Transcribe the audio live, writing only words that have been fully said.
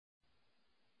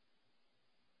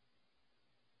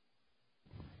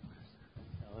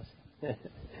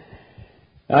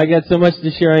I got so much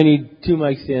to share, I need 2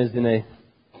 mic stands tonight.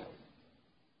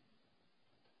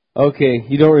 Okay,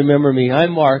 you don't remember me.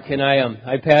 I'm Mark, and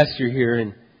I pastor here,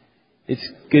 and it's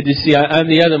good to see. I'm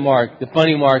the other Mark, the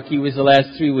funny Mark. He was the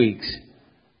last 3 weeks.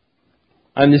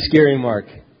 I'm the scary Mark.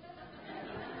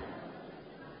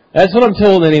 That's what I'm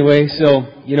told anyway, so,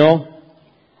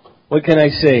 what can I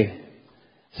say?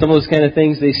 Some of those kind of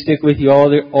things, they stick with you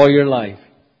all your life.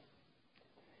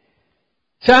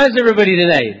 So how's everybody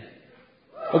tonight?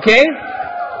 Okay?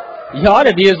 You ought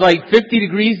to be. It was like 50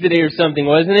 degrees today or something,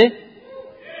 wasn't it?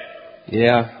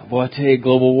 Yeah. Boy, I tell you,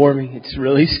 global warming, it's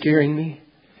really scaring me.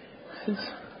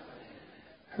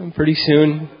 Pretty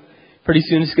soon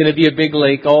it's going to be a big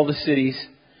lake. All the cities,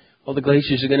 all the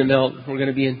glaciers are going to melt. We're going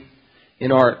to be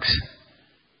in arcs.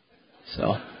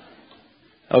 So,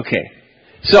 okay.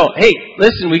 So, hey,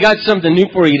 listen, we got something new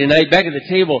for you tonight. Back at the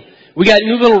table, we got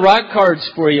new little rock cards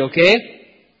for you, okay?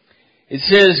 It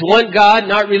says, "One God,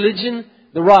 not religion,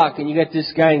 the rock." And you got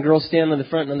this guy and girl standing on the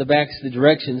front and on the backs the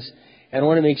directions. And I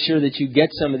want to make sure that you get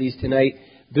some of these tonight.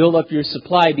 Build up your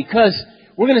supply, because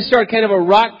we're going to start kind of a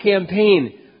rock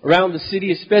campaign around the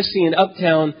city, especially in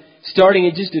Uptown, starting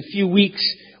in just a few weeks.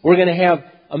 We're going to have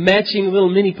a matching little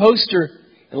mini poster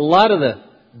in a lot of the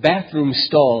bathroom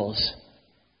stalls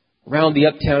around the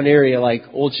Uptown area, like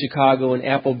Old Chicago and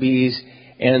Applebee's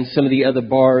and some of the other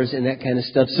bars and that kind of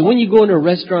stuff. So when you go into a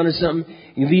restaurant or something,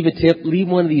 you leave a tip, leave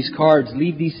one of these cards,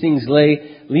 leave these things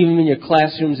leave them in your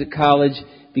classrooms at college,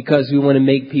 because we want to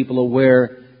make people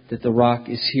aware that the rock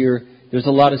is here. There's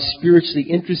a lot of spiritually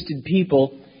interested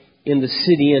people in the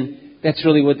city, and that's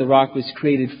really what the rock was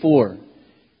created for.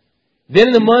 Then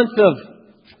in the month of,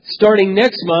 starting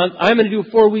next month, I'm going to do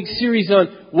a 4-week series on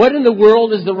what in the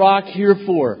world is the rock here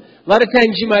for. A lot of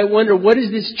times you might wonder, what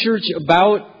is this church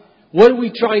about? What are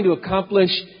we trying to accomplish?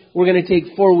 We're going to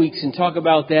take 4 weeks and talk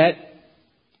about that.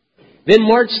 Then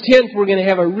March 10th, we're going to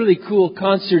have a really cool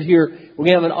concert here. We're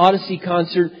going to have an Odyssey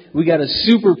concert. We got a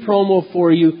super promo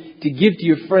for you to give to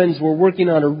your friends. We're working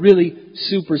on a really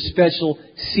super special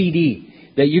CD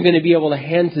that you're going to be able to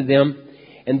hand to them.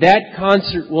 And that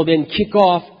concert will then kick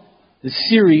off the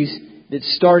series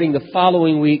that's starting the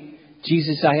following week.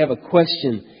 Jesus, I have a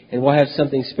question. And we'll have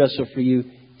something special for you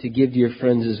to give to your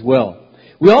friends as well.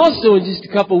 We also, in just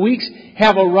a couple of weeks,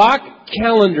 have a rock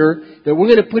calendar that we're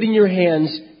going to put in your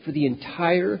hands for the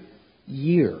entire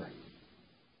year.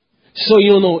 So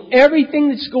you'll know everything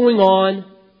that's going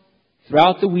on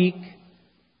throughout the week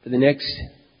for the next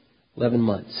 11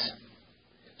 months.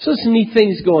 So some neat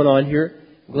things going on here.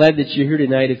 I'm glad that you're here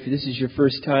tonight. If this is your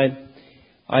first time,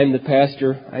 I'm the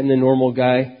pastor. I'm the normal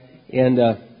guy. And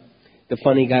the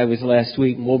funny guy was last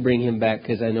week. And we'll bring him back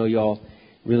because I know y'all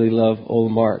really love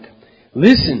old Mark.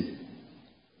 Listen,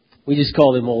 we just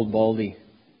called him Old Baldy.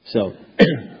 So,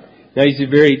 now he's a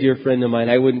very dear friend of mine.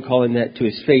 I wouldn't call him that to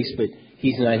his face, but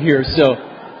he's not here. So,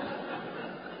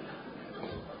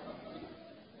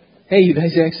 hey, you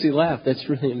guys actually laughed. That's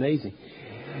really amazing.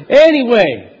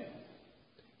 Anyway,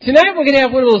 tonight we're going to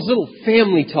have one of those little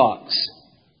family talks.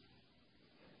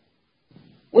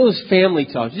 One of those family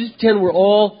talks. Just pretend we're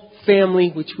all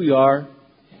family, which we are.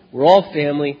 We're all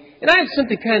family. And I have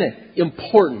something kind of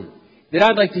important that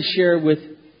I'd like to share with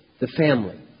the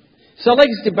family. So I'd like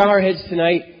us to bow our heads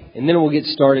tonight, and then we'll get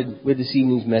started with this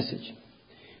evening's message.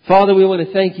 Father, we want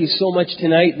to thank you so much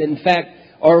tonight that, in fact,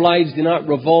 our lives do not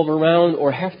revolve around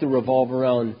or have to revolve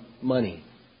around money.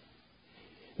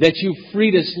 That you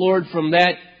freed us, Lord, from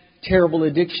that terrible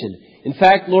addiction. In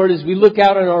fact, Lord, as we look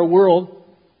out on our world,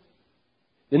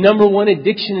 the number one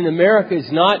addiction in America is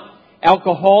not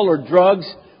alcohol or drugs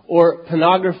or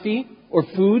pornography or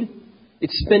food.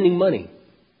 It's spending money.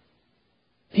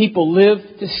 People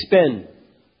live to spend.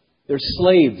 They're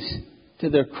slaves to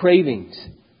their cravings.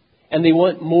 And they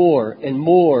want more and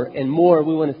more and more.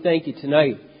 We want to thank you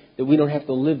tonight that we don't have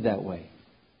to live that way.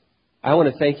 I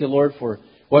want to thank you, Lord, for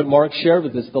what Mark shared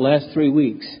with us the last 3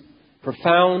 weeks.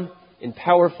 Profound and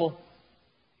powerful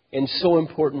and so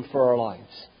important for our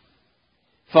lives.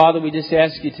 Father, we just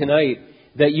ask you tonight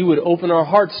that you would open our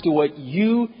hearts to what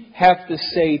you have to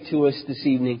say to us this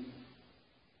evening.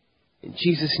 In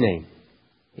Jesus' name,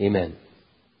 amen.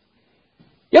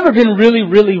 You ever been really,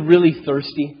 really, really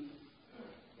thirsty?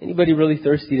 Anybody really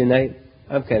thirsty tonight?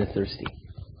 I'm kind of thirsty.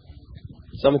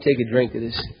 So I'm going to take a drink of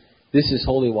this. This is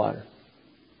holy water.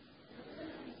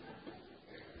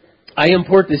 I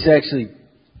import this actually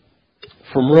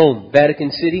from Rome, Vatican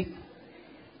City.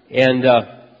 And,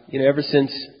 ever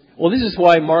since... Well, this is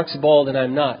why Mark's bald and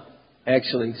I'm not,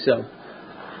 actually. So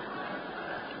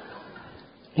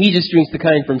he just drinks the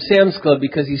kind from Sam's Club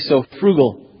because he's so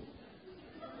frugal.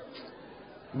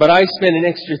 But I spend an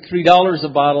extra $3 a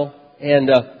bottle, and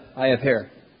I have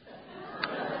hair.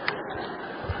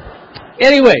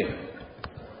 Anyway,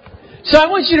 so I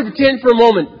want you to pretend for a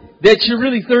moment that you're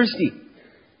really thirsty.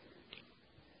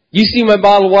 You see my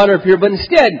bottle of water up here, but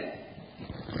instead,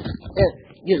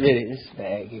 get rid of this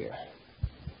bag here.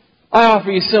 I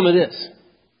offer you some of this.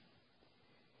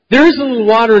 There is a little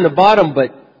water in the bottom,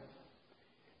 but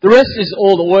the rest is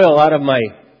old oil out of my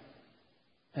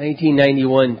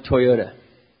 1991 Toyota.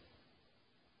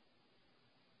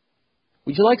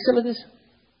 Would you like some of this?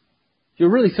 If you're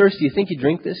really thirsty, you think you'd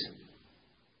drink this?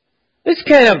 It's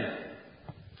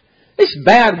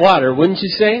bad water, wouldn't you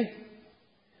say?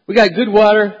 We got good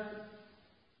water,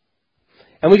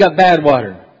 and we got bad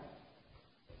water.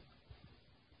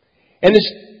 And this,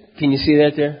 can you see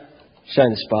that there? Shine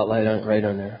the spotlight on it right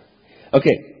on there.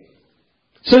 Okay.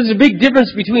 So there's a big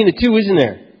difference between the two, isn't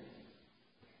there?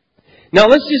 Now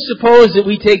let's just suppose that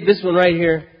we take this one right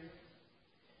here,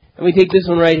 and we take this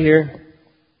one right here,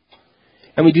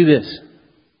 and we do this.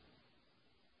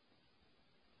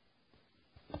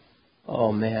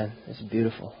 Oh man, that's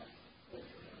beautiful.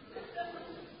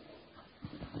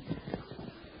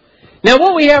 Now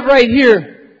what we have right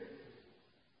here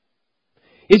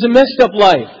is a messed up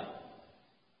life.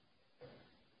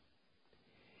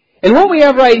 And what we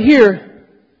have right here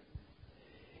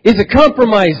is a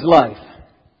compromised life.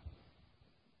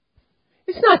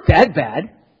 It's not that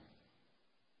bad.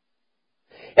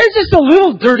 There's just a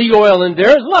little dirty oil in there.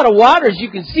 There's a lot of water, as you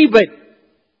can see, but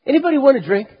anybody want a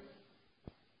drink?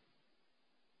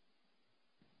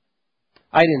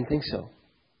 I didn't think so.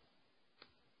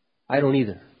 I don't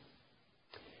either.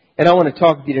 And I want to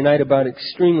talk with you tonight about an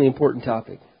extremely important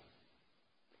topic.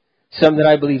 Something that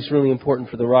I believe is really important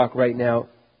for the Rock right now,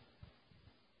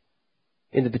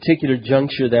 in the particular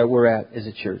juncture that we're at as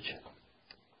a church.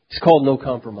 It's called no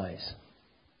compromise.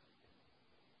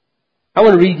 I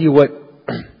want to read you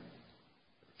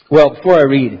well, before I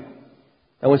read,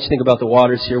 I want you to think about the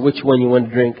waters here, which one you want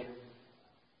to drink.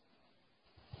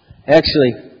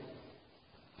 Actually,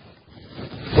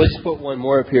 let's put one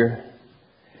more up here.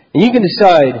 And you can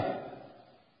decide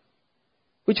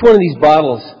which one of these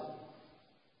bottles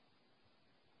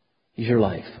is your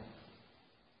life.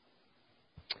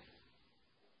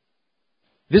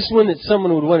 This one that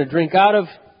someone would want to drink out of.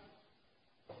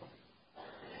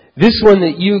 This one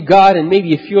that you, God, and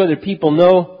maybe a few other people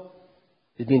know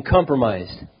is being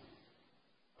compromised.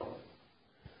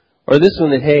 Or this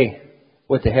one that, hey,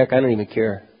 what the heck, I don't even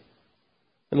care.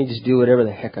 Let me just do whatever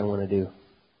the heck I want to do.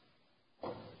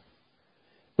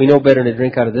 We know better to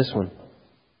drink out of this one.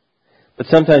 But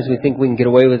sometimes we think we can get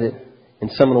away with it,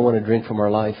 and someone will want to drink from our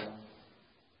life.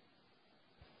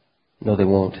 No, they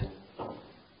won't.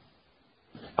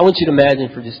 I want you to imagine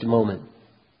for just a moment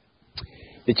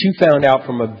that you found out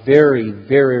from a very,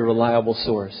 very reliable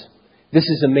source. This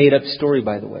is a made-up story,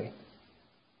 by the way.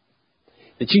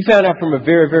 That you found out from a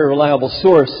very, very reliable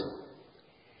source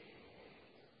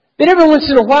that every once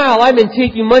in a while I've been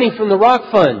taking money from the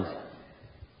Rock Fund.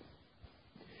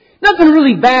 Nothing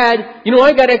really bad.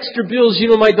 I got extra bills.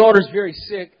 My daughter's very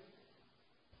sick.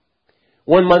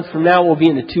 1 month from now we'll be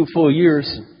into 2 full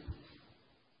years.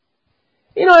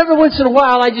 Every once in a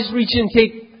while I just reach in and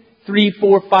take $300,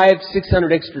 $400, $500,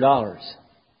 $600 extra dollars.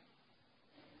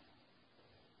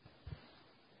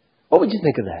 What would you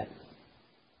think of that?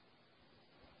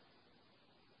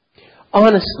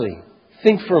 Honestly,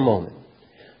 think for a moment.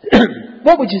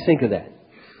 What would you think of that?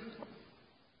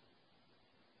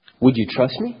 Would you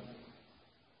trust me?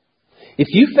 If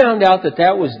you found out that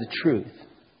that was the truth,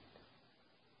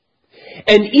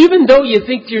 and even though you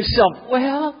think to yourself,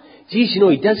 well, geez,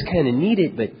 he does kind of need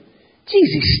it, but geez,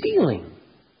 he's stealing.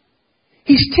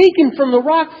 He's taken from the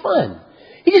Rock Fund.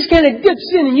 He just kind of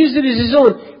dips in and uses it as his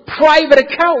own private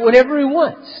account whenever he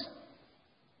wants.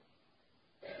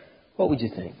 What would you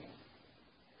think?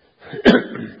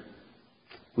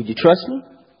 Would you trust me?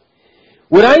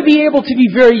 Would I be able to be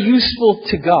very useful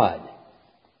to God?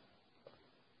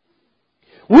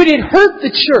 Would it hurt the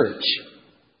church?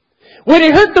 Would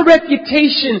it hurt the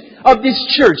reputation of this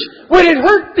church? Would it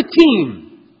hurt the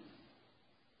team?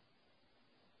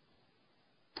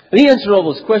 The answer to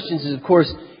all those questions is, of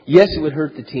course, yes, it would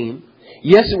hurt the team.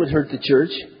 Yes, it would hurt the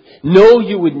church. No,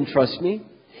 you wouldn't trust me.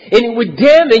 And it would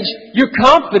damage your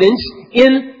confidence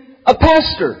in a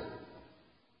pastor.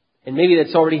 And maybe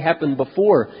that's already happened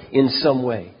before in some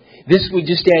way. This would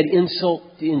just add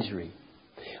insult to injury.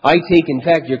 I take, in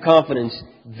fact, your confidence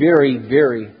very,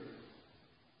 very,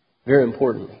 very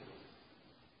importantly.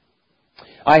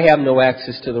 I have no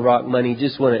access to the Rock money.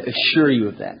 Just want to assure you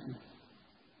of that.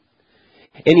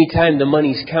 Anytime the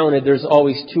money's counted, there's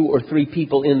always 2 or 3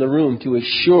 people in the room to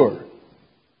assure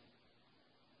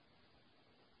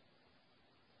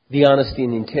the honesty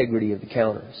and integrity of the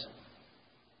counters.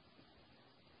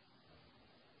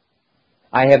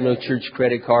 I have no church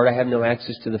credit card. I have no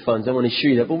access to the funds. I want to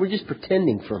assure you that, but we're just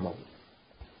pretending for a moment.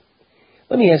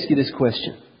 Let me ask you this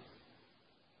question.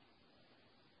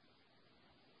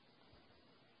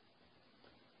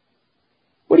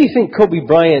 What do you think Kobe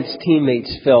Bryant's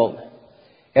teammates felt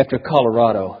after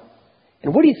Colorado?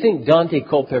 And what do you think Dante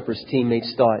Culpepper's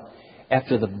teammates thought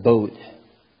after the boat?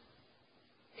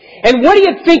 And what do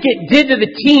you think it did to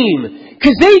the team?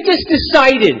 Because they just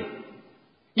decided,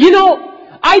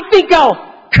 I think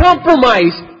I'll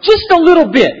compromise just a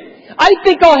little bit. I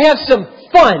think I'll have some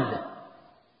fun.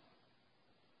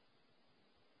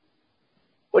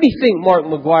 What do you think Mark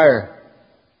McGuire's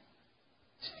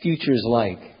future is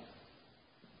like?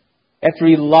 After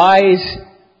he lies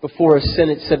before a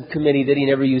Senate subcommittee that he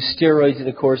never used steroids, and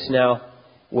of course now,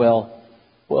 well,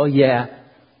 yeah,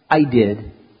 I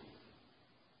did.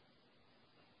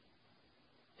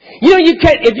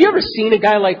 Have you ever seen a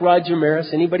guy like Roger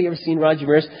Maris? Anybody ever seen Roger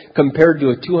Maris compared to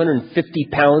a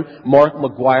 250-pound Mark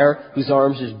McGuire whose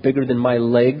arms is bigger than my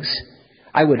legs?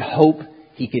 I would hope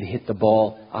he could hit the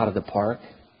ball out of the park,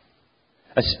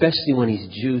 especially when he's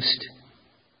juiced.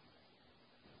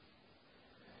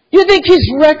 You think his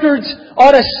records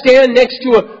ought to stand next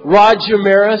to a Roger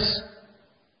Maris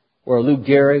or a Lou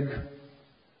Gehrig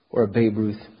or a Babe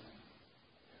Ruth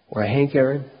or a Hank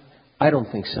Aaron? I don't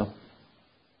think so.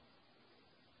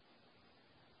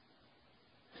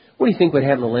 What do you think would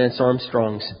happen to Lance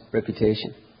Armstrong's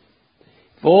reputation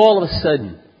if all of a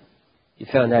sudden you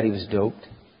found out he was doped?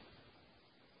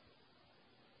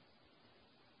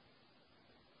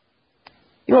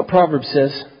 You know what Proverbs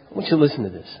says? I want you to listen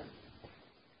to this.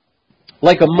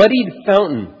 Like a muddied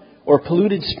fountain or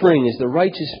polluted spring is the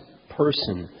righteous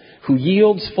person who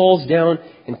yields, falls down,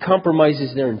 and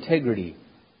compromises their integrity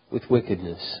with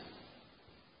wickedness.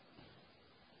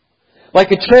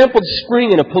 Like a trampled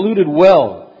spring in a polluted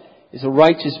well is a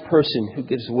righteous person who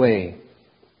gives way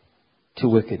to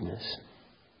wickedness.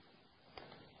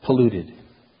 Polluted.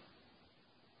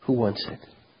 Who wants it?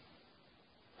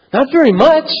 Not very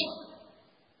much.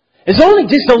 It's only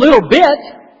just a little bit.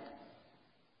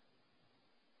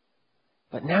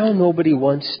 But now nobody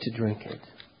wants to drink it.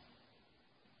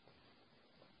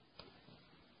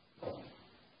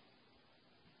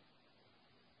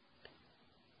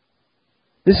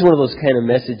 This is one of those kind of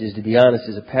messages, to be honest,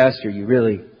 as a pastor, you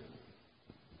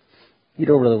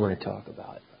don't really want to talk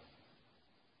about.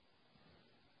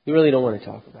 You really don't want to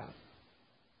talk about.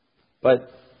 But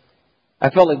I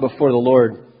felt like before the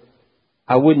Lord,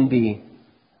 I wouldn't be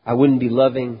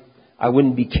loving. I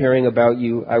wouldn't be caring about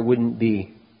you. I wouldn't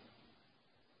be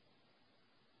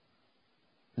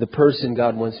the person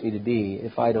God wants me to be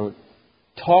if I don't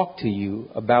talk to you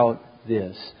about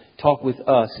this. Talk with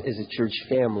us as a church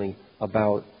family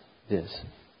about this.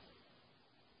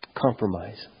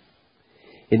 Compromise.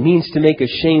 It means to make a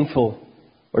shameful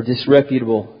or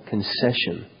disreputable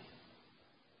concession.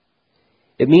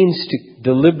 It means to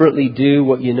deliberately do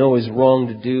what you know is wrong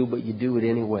to do, but you do it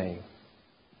anyway.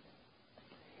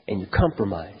 And you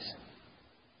compromise.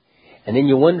 And then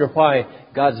you wonder why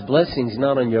God's blessing's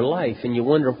not on your life. And you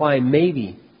wonder why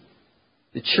maybe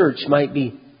the church might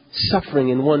be suffering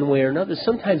in one way or another.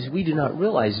 Sometimes we do not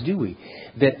realize, do we,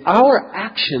 that our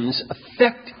actions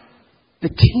affect the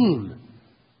team.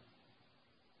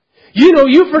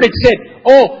 You've heard it said,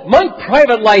 my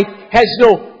private life has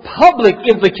no public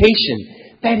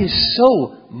implication. That is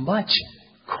so much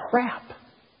crap.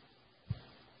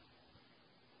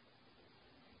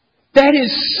 That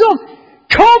is so...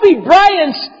 Kobe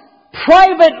Bryant's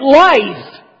private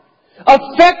life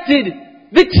affected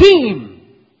the team.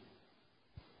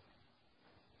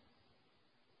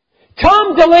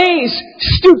 Tom DeLay's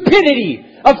stupidity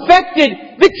affected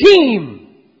the team.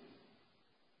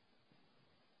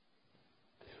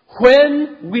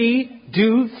 When we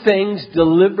do things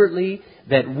deliberately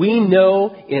that we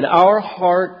know in our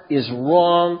heart is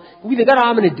wrong, we think,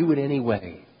 I'm going to do it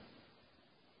anyway.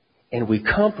 And we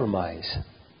compromise.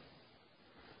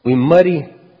 We muddy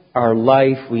our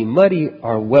life, we muddy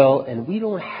our well, and we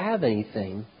don't have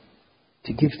anything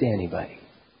to give to anybody.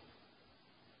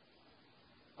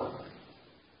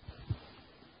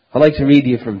 I'd like to read to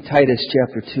you from Titus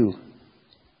chapter 2.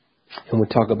 And we'll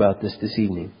talk about this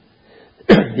evening.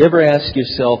 You ever ask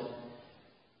yourself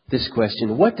this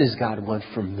question, what does God want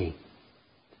from me?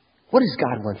 What does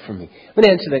God want from me? I'm going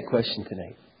to answer that question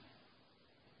tonight.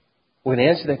 We're going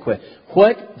to answer that question.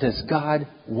 What does God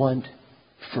want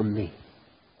from me?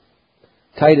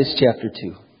 Titus chapter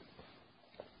 2.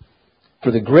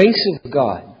 For the grace of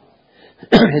God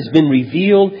has been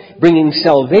revealed, bringing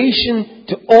salvation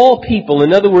to all people.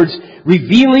 In other words,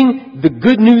 revealing the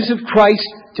good news of Christ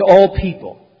to all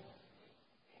people.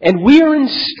 And we are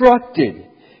instructed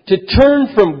to turn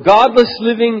from godless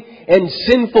living and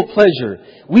sinful pleasure.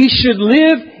 We should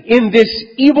live in this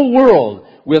evil world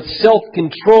with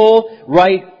self-control,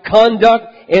 right conduct,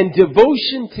 and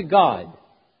devotion to God,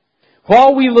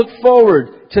 while we look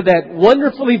forward to that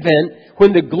wonderful event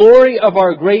when the glory of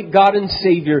our great God and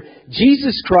Savior,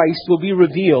 Jesus Christ, will be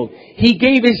revealed. He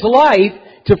gave His life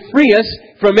to free us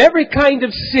from every kind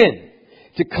of sin,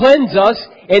 to cleanse us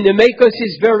and to make us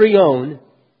His very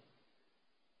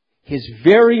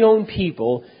own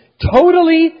people,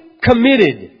 totally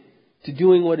committed to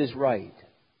doing what is right.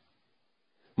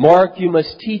 Mark, you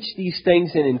must teach these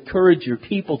things and encourage your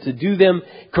people to do them,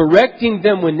 correcting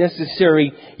them when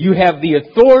necessary. You have the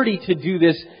authority to do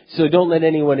this, so don't let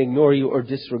anyone ignore you or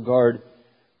disregard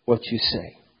what you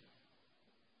say.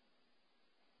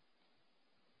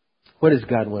 What does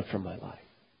God want from my life?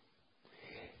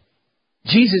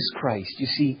 Jesus Christ, you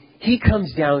see, He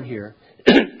comes down here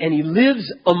and He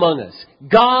lives among us.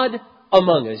 God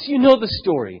among us. You know the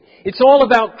story. It's all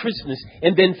about Christmas,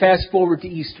 and then fast forward to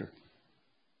Easter.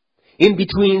 In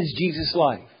between is Jesus'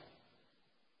 life.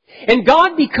 And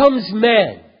God becomes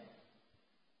man.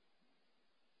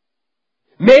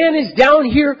 Man is down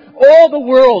here. All the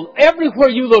world, everywhere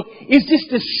you look, is just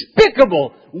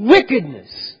despicable wickedness.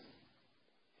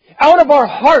 Out of our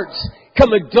hearts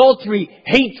come adultery,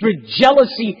 hatred,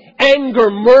 jealousy, anger,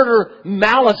 murder,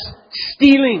 malice,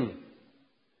 stealing.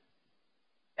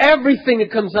 Everything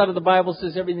that comes out of the Bible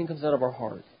says everything comes out of our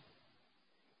heart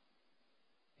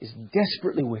is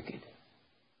desperately wicked.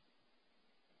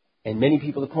 And many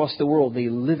people across the world, they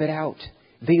live it out.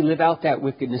 They live out that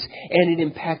wickedness. And it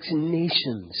impacts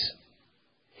nations.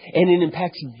 And it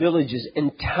impacts villages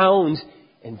and towns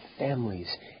and families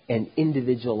and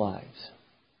individual lives.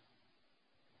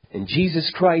 And Jesus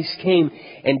Christ came,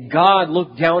 and God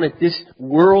looked down at this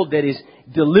world that is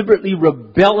deliberately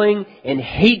rebelling and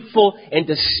hateful and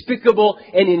despicable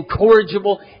and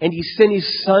incorrigible. And He sent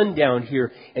His Son down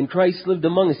here. And Christ lived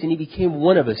among us, and He became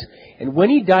one of us. And when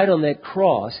He died on that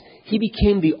cross, He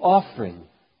became the offering,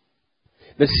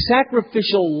 the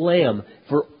sacrificial lamb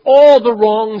for all the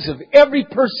wrongs of every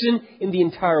person in the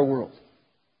entire world.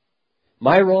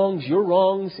 My wrongs, your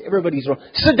wrongs, everybody's wrongs.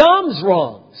 Saddam's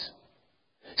wrongs.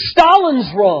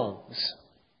 Stalin's wrongs.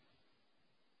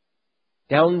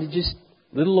 Down to just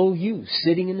little old you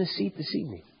sitting in the seat this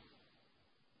evening.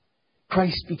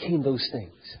 Christ became those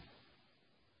things.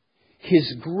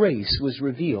 His grace was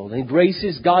revealed. And grace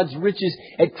is God's riches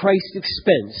at Christ's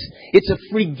expense. It's a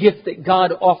free gift that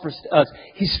God offers to us.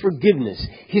 His forgiveness.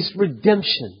 His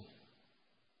redemption.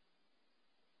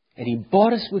 And He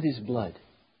bought us with His blood.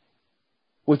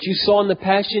 What you saw in the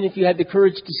Passion, if you had the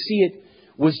courage to see it,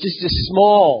 was just a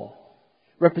small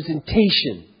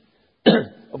representation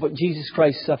of what Jesus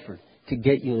Christ suffered to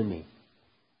get you and me.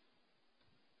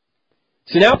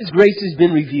 So now His grace has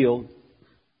been revealed.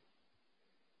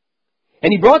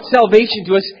 And He brought salvation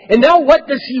to us. And now what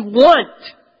does He want?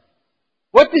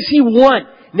 What does He want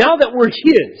now that we're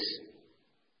His?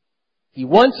 He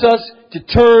wants us to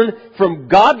turn from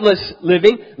godless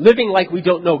living, living like we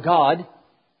don't know God,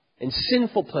 and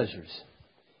sinful pleasures.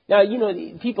 Now, you know,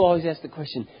 people always ask the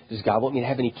question, does God want me to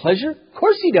have any pleasure? Of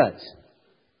course He does.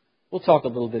 We'll talk a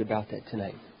little bit about that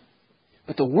tonight.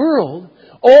 But the world,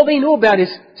 all they know about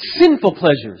is sinful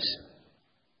pleasures.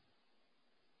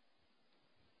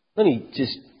 Let me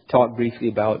just talk briefly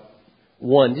about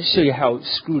one, just show you how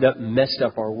screwed up and messed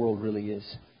up our world really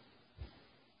is.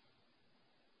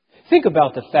 Think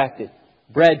about the fact that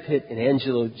Brad Pitt and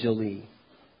Angela Jolie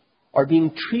are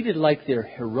being treated like they're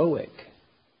heroic.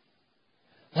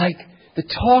 Like the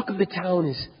talk of the town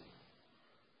is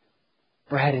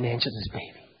Brad and Angela's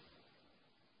baby.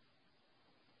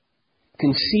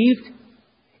 Conceived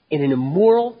in an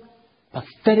immoral,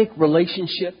 pathetic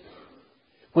relationship.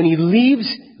 When he leaves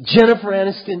Jennifer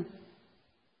Aniston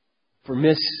for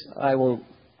Miss, I won't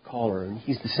call her, and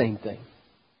he's the same thing.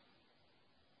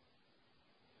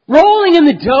 Rolling in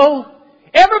the dough.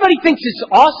 Everybody thinks it's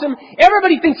awesome.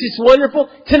 Everybody thinks it's wonderful.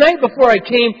 Tonight before I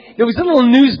came, there was a little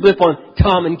news blip on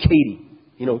Tom and Katie.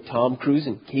 You know, Tom Cruise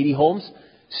and Katie Holmes,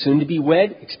 soon to be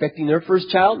wed, expecting their first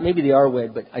child. Maybe they are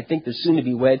wed, but I think they're soon to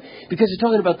be wed because they're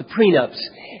talking about the prenups.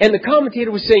 And the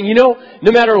commentator was saying, you know,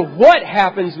 no matter what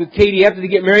happens with Katie after they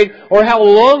get married or how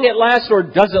long it lasts or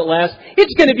doesn't last,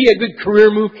 it's going to be a good career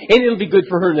move and it'll be good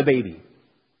for her and the baby.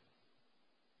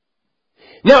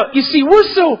 Now, you see,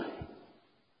 we're so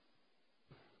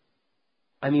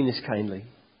I mean this kindly.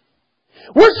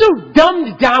 We're so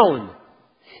dumbed down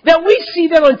that we see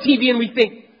that on TV and we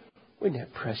think, isn't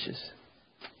that precious?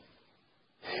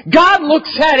 God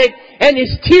looks at it and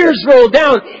His tears roll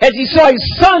down as He saw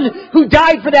His Son who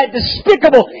died for that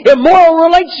despicable, immoral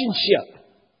relationship.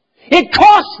 It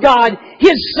cost God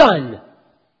His Son.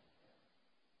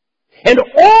 And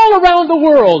all around the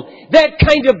world, that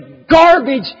kind of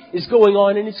garbage is going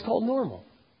on, and it's called normal.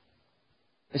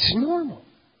 It's normal.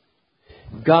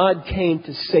 God came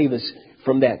to save us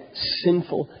from that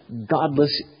sinful,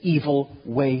 godless, evil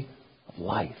way of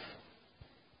life.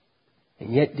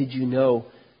 And yet, did you know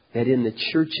that in the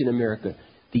church in America,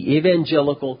 the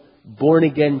evangelical,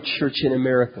 born-again church in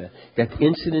America, that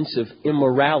incidence of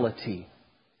immorality,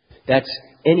 that's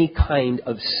any kind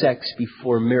of sex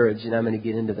before marriage, and I'm going to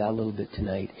get into that a little bit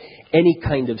tonight. Any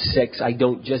kind of sex, I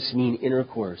don't just mean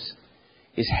intercourse,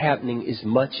 is happening as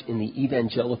much in the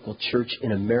evangelical church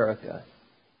in America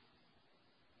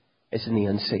as in the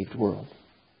unsaved world.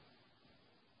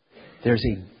 There's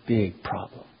a big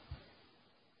problem.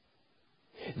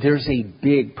 There's a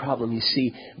big problem. You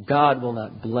see, God will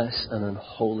not bless an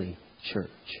unholy church.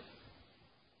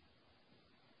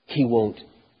 He won't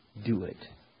do it.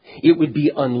 It would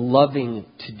be unloving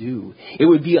to do. It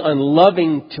would be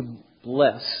unloving to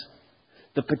bless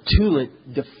the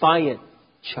petulant, defiant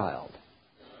child.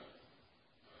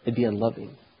 It'd be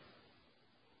unloving.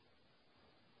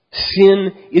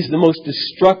 Sin is the most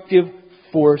destructive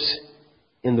force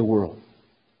in the world.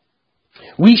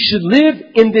 We should live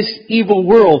in this evil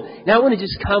world. Now I want to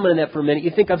just comment on that for a minute.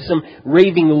 You think I'm some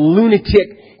raving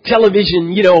lunatic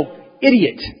television,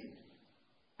 idiot.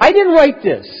 I didn't write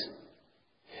this.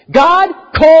 God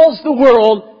calls the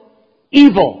world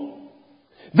evil.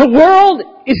 The world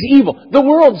is evil. The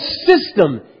world's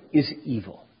system is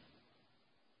evil.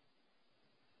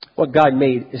 What God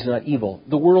made is not evil.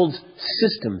 The world's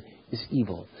system is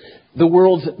evil. The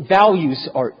world's values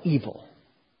are evil.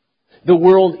 The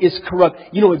world is corrupt.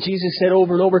 You know what Jesus said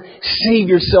over and over? Save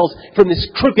yourselves from this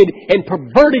crooked and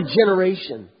perverted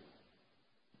generation.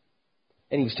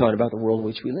 And He was talking about the world in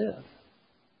which we live.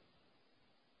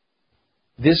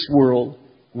 This world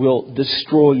will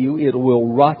destroy you. It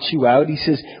will rot you out. He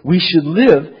says we should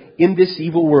live in this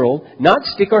evil world, not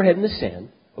stick our head in the sand.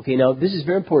 Okay, now this is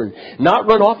very important. Not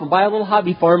run off and buy a little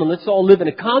hobby farm and let's all live in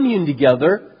a commune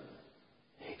together.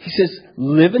 He says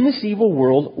live in this evil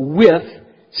world with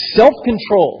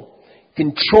self-control.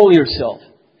 Control yourself.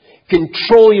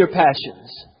 Control your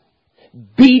passions.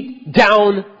 Beat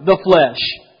down the flesh.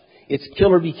 It's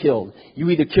kill or be killed. You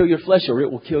either kill your flesh or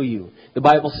it will kill you. The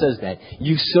Bible says that.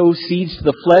 You sow seeds to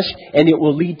the flesh and it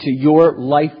will lead to your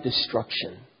life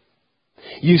destruction.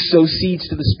 You sow seeds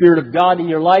to the Spirit of God in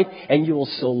your life and you will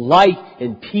sow life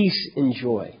and peace and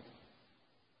joy.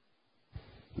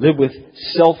 Live with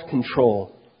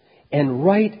self-control and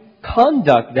right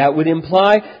conduct. That would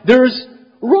imply there's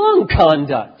wrong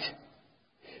conduct.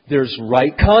 There's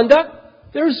right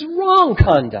conduct. There's wrong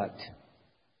conduct.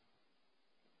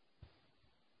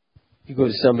 You go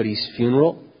to somebody's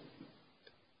funeral,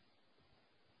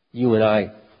 you and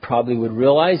I probably would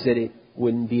realize that it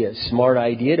wouldn't be a smart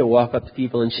idea to walk up to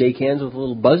people and shake hands with a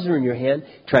little buzzer in your hand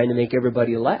trying to make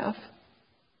everybody laugh.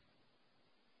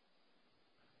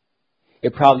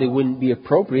 It probably wouldn't be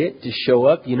appropriate to show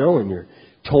up, in your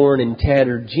torn and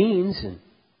tattered jeans. And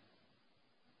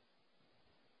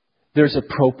there's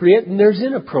appropriate and there's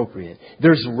inappropriate.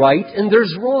 There's right and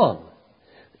there's wrong.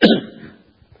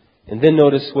 And then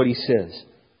notice what he says.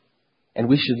 And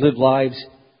we should live lives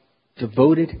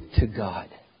devoted to God.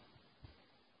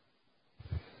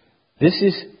 This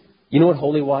is, you know what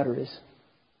holy water is?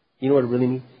 You know what it really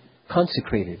means?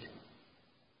 Consecrated.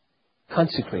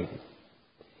 Consecrated.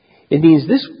 It means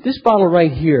this bottle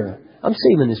right here, I'm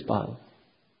saving this bottle.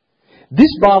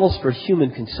 This bottle's for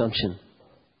human consumption.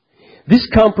 This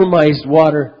compromised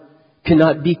water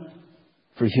cannot be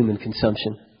for human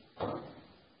consumption.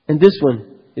 And this one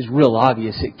is real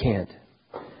obvious it can't.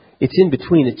 It's in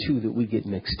between the two that we get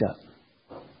mixed up.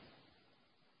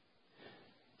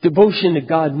 Devotion to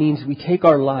God means we take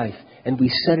our life and we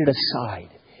set it aside.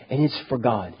 And it's for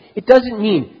God. It doesn't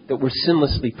mean that we're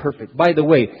sinlessly perfect. By the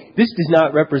way, this does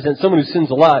not represent someone who sins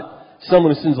a lot,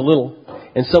 someone who sins a little,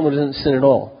 and someone who doesn't sin at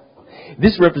all.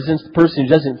 This represents the person who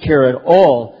doesn't care at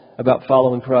all about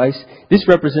following Christ. This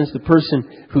represents the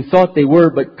person who thought they were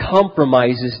but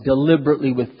compromises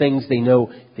deliberately with things they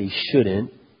know they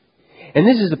shouldn't. And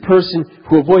this is the person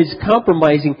who avoids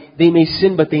compromising. They may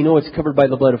sin, but they know it's covered by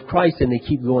the blood of Christ, and they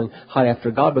keep going hot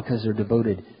after God because they're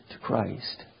devoted to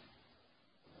Christ.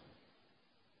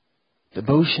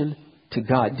 Devotion to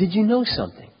God. Did you know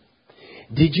something?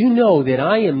 Did you know that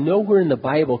I am nowhere in the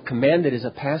Bible commanded as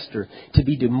a pastor to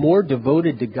be more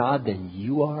devoted to God than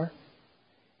you are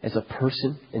as a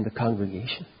person in the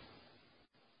congregation?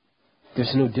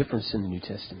 There's no difference in the New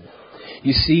Testament.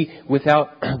 You see,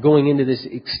 without going into this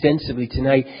extensively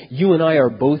tonight, you and I are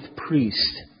both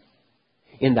priests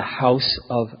in the house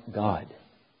of God.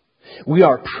 We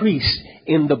are priests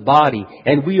in the body,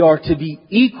 and we are to be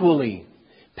equally,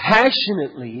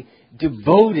 passionately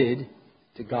devoted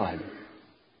to God.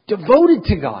 Devoted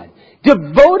to God.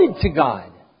 Devoted to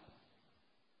God.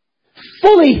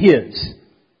 Fully His.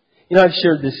 You know, I've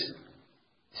shared this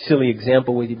silly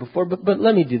example with you before, but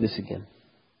let me do this again.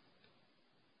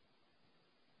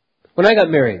 When I got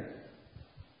married,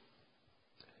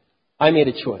 I made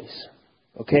a choice.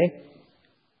 Okay?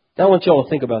 Now I want you all to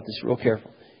think about this real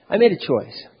careful. I made a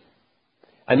choice.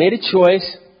 I made a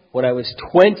choice when I was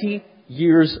 20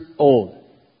 years old.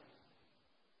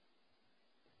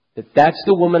 That's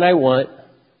the woman I want.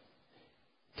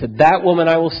 To that woman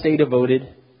I will stay devoted,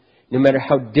 no matter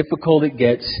how difficult it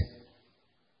gets.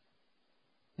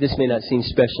 This may not seem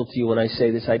special to you when I say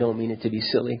this. I don't mean it to be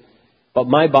silly. But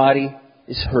my body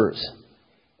is hers.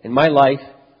 And my life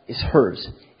is hers.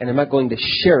 And I'm not going to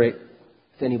share it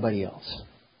with anybody else.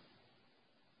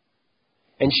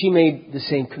 And she made the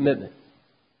same commitment.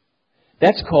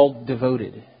 That's called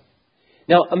devoted.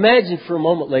 Now imagine for a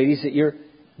moment, ladies, that you're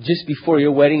just before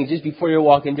your wedding, just before you're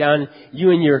walking down,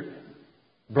 you and your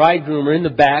bridegroom are in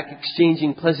the back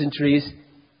exchanging pleasantries.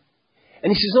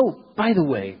 And he says, oh, by the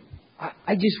way,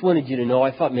 I just wanted you to know,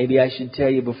 I thought maybe I should tell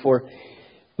you before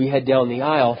we head down the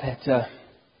aisle that,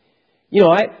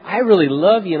 I really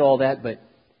love you and all that, but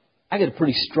I got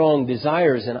pretty strong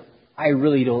desires, and I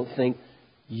really don't think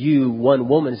you, one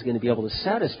woman, is going to be able to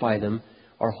satisfy them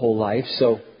our whole life.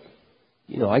 So,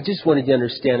 I just wanted you to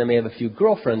understand I may have a few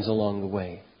girlfriends along the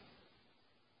way.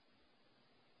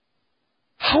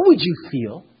 How would you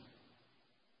feel?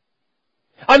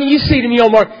 I mean, you say to me, oh,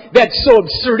 Mark, that's so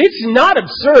absurd. It's not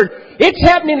absurd. It's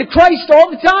happening to Christ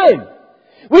all the time.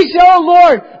 We say, oh,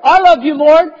 Lord, I love you,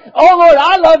 Lord. Oh, Lord,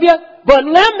 I love you. But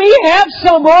let me have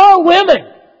some more women.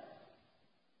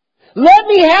 Let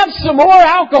me have some more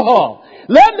alcohol.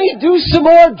 Let me do some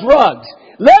more drugs.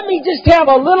 Let me just have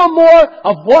a little more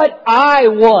of what I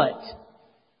want.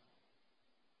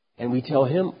 And we tell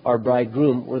him, our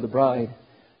bridegroom, we're the bride,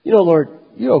 Lord,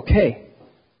 you're okay.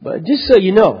 But just so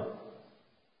you know,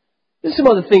 there's some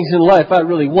other things in life I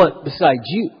really want besides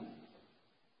you.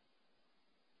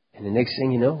 And the next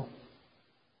thing you know,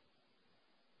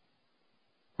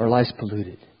 our life's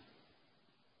polluted.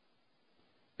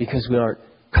 Because we aren't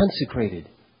consecrated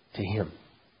to Him.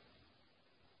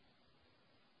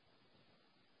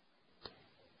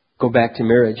 Go back to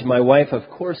marriage. My wife, of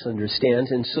course, understands,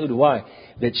 and so do I,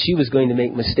 that she was going to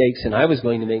make mistakes and I was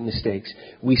going to make mistakes.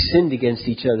 We sinned against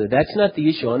each other. That's not the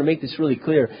issue. I want to make this really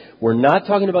clear. We're not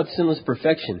talking about sinless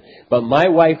perfection. But my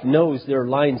wife knows there are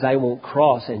lines I won't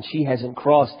cross, and she hasn't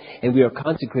crossed. And we are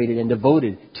consecrated and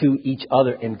devoted to each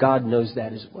other, and God knows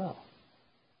that as well.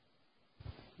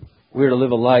 We're to live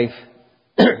a life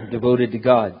devoted to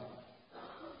God.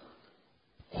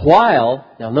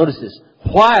 Now notice this,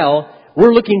 while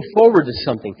we're looking forward to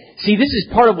something. See, this is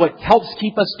part of what helps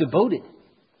keep us devoted.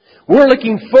 We're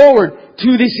looking forward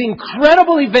to this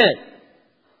incredible event.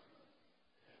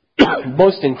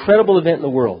 Most incredible event in the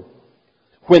world.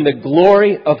 When the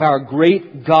glory of our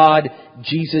great God,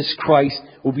 Jesus Christ,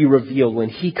 will be revealed. When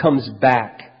He comes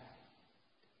back.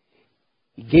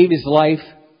 He gave His life.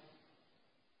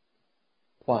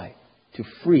 Why? To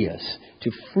free us.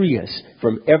 To free us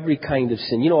from every kind of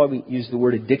sin. You know why we use the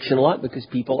word addiction a lot? Because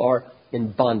people are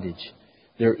in bondage.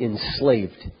 They're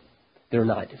enslaved. They're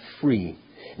not free.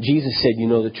 Jesus said, you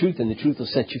know the truth, and the truth will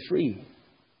set you free.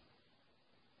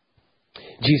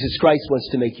 Jesus Christ wants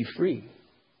to make you free.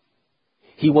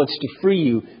 He wants to free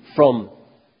you from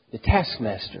the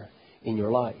taskmaster in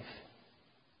your life.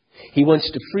 He wants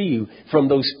to free you from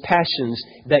those passions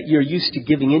that you're used to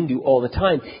giving into all the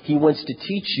time. He wants to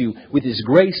teach you with His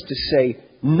grace to say,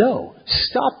 no,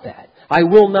 stop that. I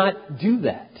will not do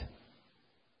that.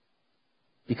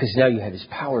 Because now you have His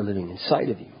power living inside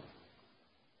of you.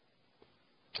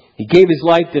 He gave His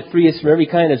life to free us from every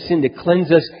kind of sin, to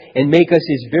cleanse us and make us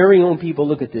His very own people.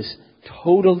 Look at this.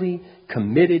 Totally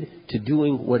committed to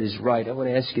doing what is right. I want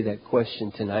to ask you that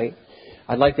question tonight.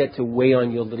 I'd like that to weigh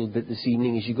on you a little bit this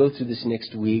evening as you go through this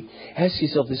next week. Ask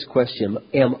yourself this question.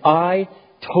 Am I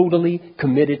totally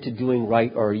committed to doing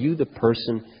right, or are you the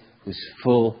person who's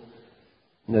full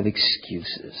of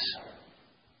excuses?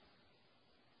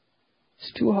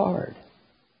 It's too hard.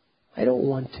 I don't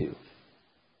want to.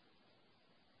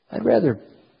 I'd rather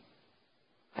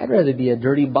I'd rather be a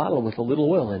dirty bottle with a little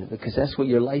oil in it, because that's what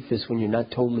your life is when you're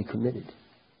not totally committed.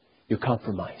 You're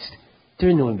compromised.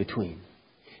 There's no in between.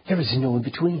 There is no in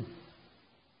between.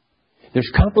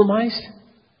 There's compromised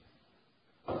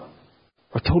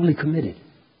or totally committed.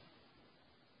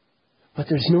 But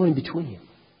there's no in between.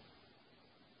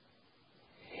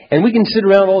 And we can sit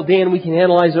around all day and we can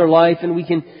analyze our life and we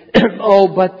can,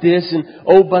 oh, but this and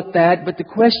oh, but that. But the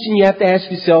question you have to ask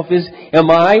yourself is,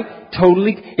 am I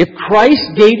totally, if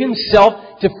Christ gave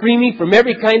Himself to free me from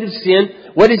every kind of sin,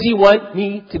 what does He want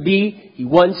me to be? He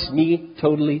wants me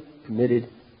totally committed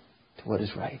to what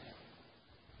is right.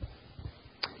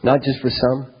 Not just for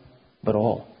some, but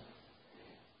all.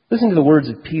 Listen to the words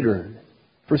of Peter,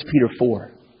 1 Peter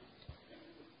 4.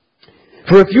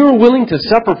 For if you are willing to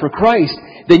suffer for Christ,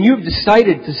 then you've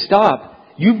decided to stop.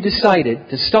 You've decided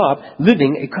to stop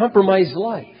living a compromised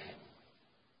life.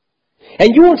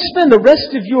 And you won't spend the rest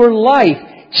of your life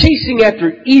chasing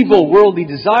after evil worldly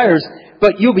desires,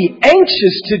 but you'll be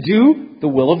anxious to do the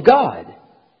will of God.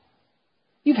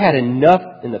 You've had enough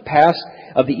in the past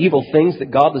of the evil things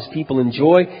that godless people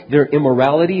enjoy, their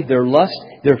immorality, their lust,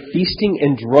 their feasting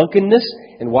and drunkenness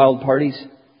and wild parties,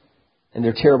 and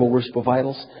their terrible worship of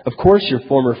idols. Of course, your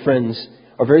former friends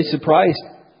are very surprised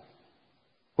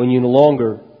when you no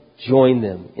longer join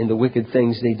them in the wicked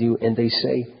things they do and they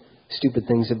say stupid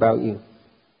things about you.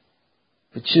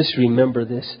 But just remember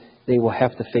this, they will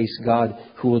have to face God,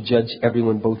 who will judge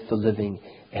everyone, both the living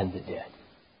and the dead.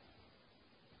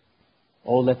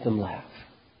 Oh, let them laugh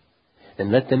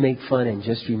and let them make fun, and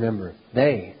just remember,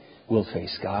 they will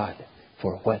face God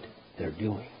for what they're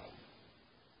doing.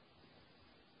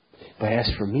 But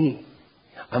as for me,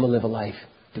 I'm going to live a life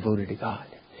devoted to God.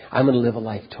 I'm going to live a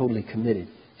life totally committed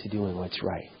to doing what's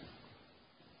right.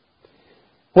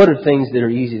 What are things that are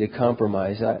easy to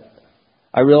compromise?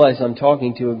 I realize I'm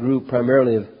talking to a group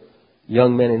primarily of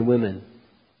young men and women.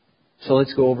 So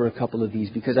let's go over a couple of these,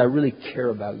 because I really care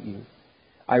about you.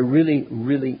 I really,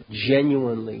 really,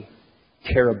 genuinely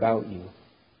care about you.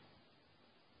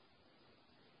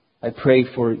 I pray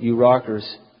for you rockers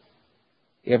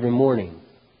every morning.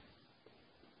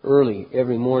 Early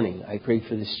every morning, I pray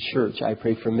for this church. I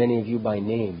pray for many of you by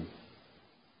name.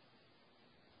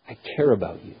 I care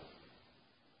about you.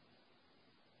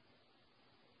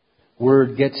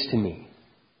 Word gets to me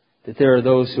that there are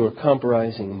those who are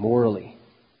compromising morally.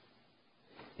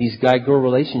 These guy-girl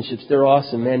relationships, they're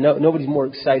awesome, man. Nobody's more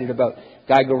excited about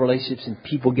guy-girl relationships and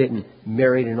people getting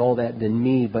married and all that than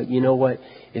me. But you know what?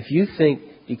 If you think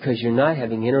because you're not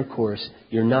having intercourse,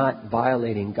 you're not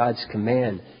violating God's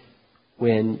command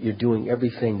when you're doing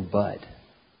everything but,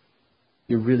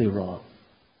 you're really wrong.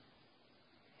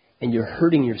 And you're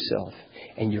hurting yourself,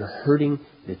 and you're hurting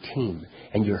the team,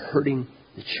 and you're hurting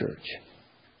the church.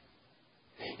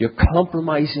 You're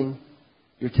compromising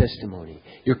your testimony.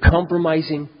 You're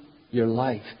compromising your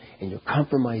life, and you're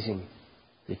compromising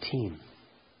the team.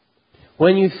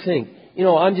 When you think,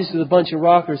 I'm just with a bunch of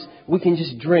rockers, we can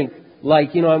just drink like,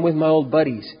 I'm with my old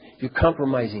buddies. You're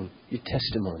compromising your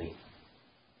testimony.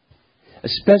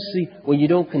 Especially when you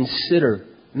don't consider,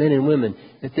 men and women,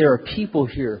 that there are people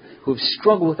here who have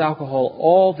struggled with alcohol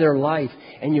all their life,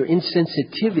 and your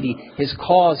insensitivity has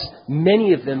caused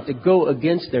many of them to go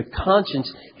against their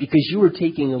conscience because you are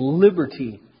taking a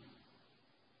liberty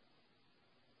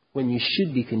when you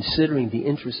should be considering the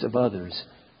interests of others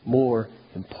more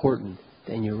important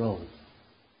than your own.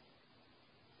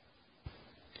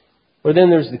 Or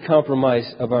then there's the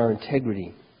compromise of our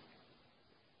integrity.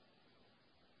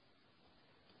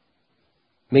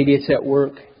 Maybe it's at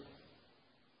work.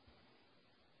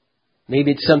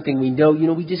 Maybe it's something we know.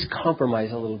 We just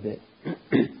compromise a little bit.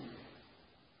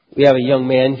 We have a young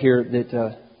man here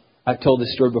that I've told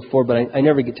this story before, but I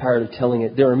never get tired of telling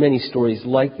it. There are many stories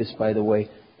like this, by the way,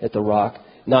 at The Rock.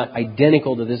 Not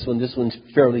identical to this one. This one's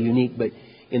fairly unique, but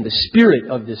in the spirit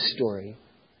of this story,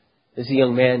 there's a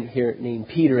young man here named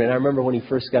Peter. And I remember when he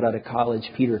first got out of college,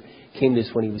 Peter came to us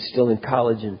when he was still in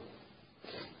college, and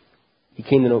he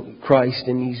came to know Christ,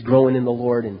 and he's growing in the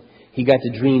Lord, and he got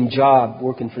the dream job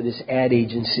working for this ad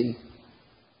agency.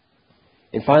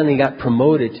 And finally got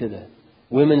promoted to the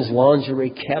women's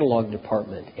lingerie catalog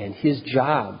department. And his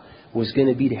job was going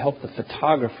to be to help the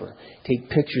photographer take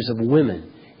pictures of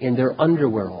women in their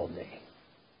underwear all day.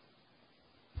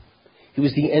 He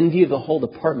was the envy of the whole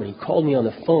department. He called me on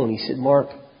the phone. He said, "Mark,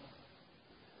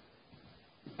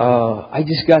 I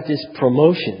just got this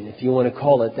promotion, if you want to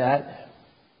call it that."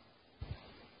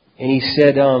 And he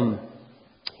said,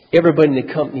 everybody in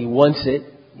the company wants it.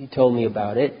 He told me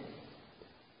about it.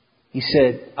 He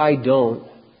said, I don't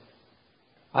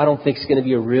think it's going to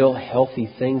be a real healthy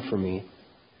thing for me,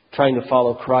 trying to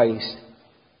follow Christ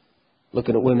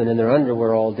looking at women in their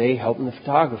underwear all day, helping the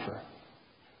photographer.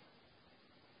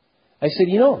 I said,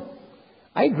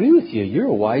 I agree with you. You're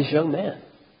a wise young man.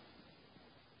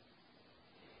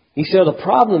 He said, the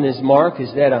problem is, Mark,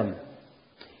 is that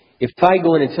if I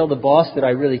go in and tell the boss that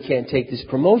I really can't take this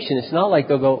promotion, it's not like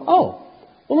they'll go, oh,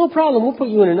 well, no problem. We'll put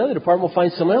you in another department. We'll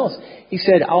find someone else. He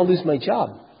said, I'll lose my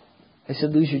job. I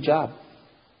said, lose your job.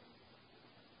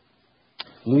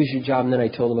 Lose your job. And then I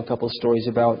told him a couple of stories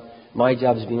about my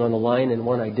jobs being on the line, and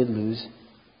one I did lose.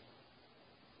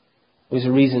 It was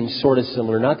a reason sort of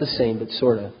similar. Not the same, but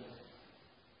sort of.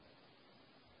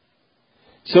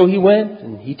 So he went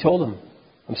and he told him,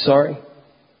 I'm sorry.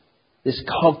 This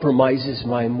compromises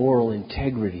my moral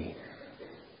integrity.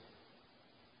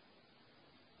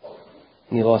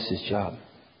 And he lost his job.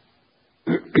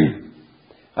 I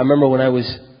remember when I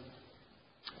was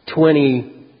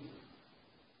 25,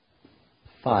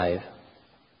 I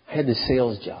had this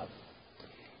sales job.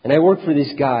 And I worked for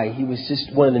this guy. He was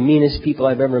just one of the meanest people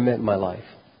I've ever met in my life.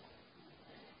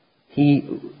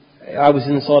 I was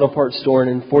in this auto parts store,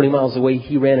 and 40 miles away,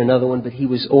 he ran another one, but he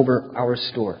was over our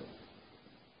store.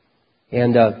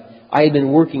 And I had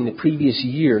been working the previous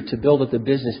year to build up the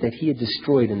business that he had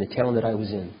destroyed in the town that I was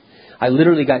in. I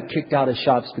literally got kicked out of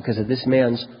shops because of this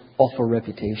man's awful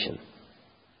reputation.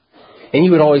 And he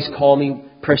would always call me,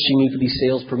 pressuring me for these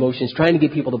sales promotions, trying to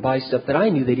get people to buy stuff that I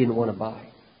knew they didn't want to buy.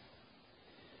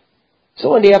 So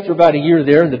one day, after about a year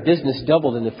there, the business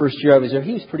doubled in the first year I was there.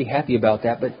 He was pretty happy about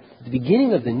that. But at the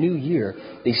beginning of the new year,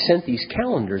 they sent these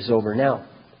calendars over. Now,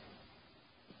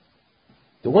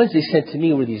 the ones they sent to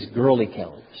me were these girly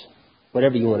calendars,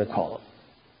 whatever you want to call them.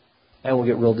 I won't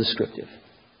get real descriptive.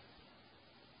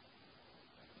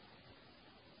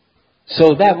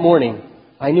 So that morning,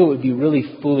 I knew it would be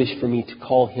really foolish for me to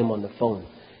call him on the phone.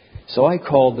 So I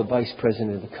called the vice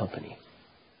president of the company.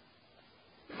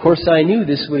 Of course, I knew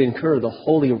this would incur the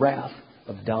holy wrath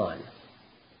of Don.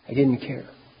 I didn't care.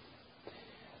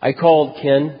 I called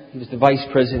Ken. He was the vice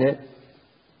president.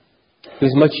 He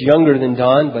was much younger than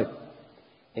Don,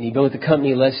 and he'd been with the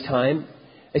company less time.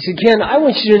 I said, Ken, I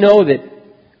want you to know that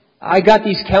I got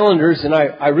these calendars, and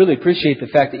I really appreciate the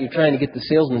fact that you're trying to get the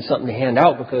salesman something to hand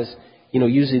out because,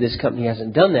 usually this company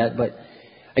hasn't done that. But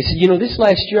I said, this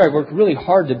last year I worked really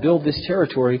hard to build this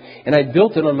territory, and I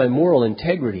built it on my moral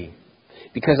integrity.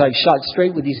 Because I've shot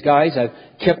straight with these guys. I've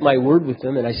kept my word with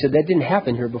them. And I said, that didn't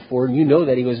happen here before. And you know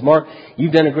that. He goes, Mark,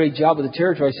 you've done a great job with the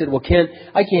territory. I said, well, Ken,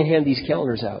 I can't hand these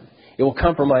calendars out. It will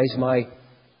compromise my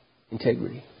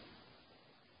integrity.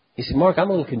 He said, Mark, I'm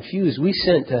a little confused. We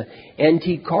sent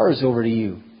antique cars over to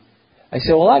you. I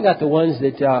said, well, I got the ones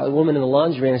that a woman in the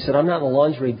lingerie. And I said, I'm not in the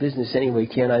lingerie business anyway,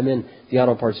 Ken. I'm in the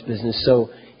auto parts business. So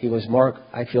he goes, Mark,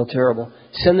 I feel terrible.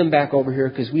 Send them back over here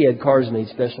because we had cars made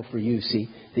special for you. See,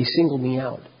 they singled me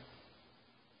out.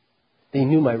 They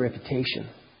knew my reputation.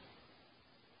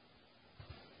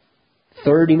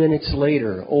 30 minutes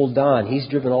later, old Don, he's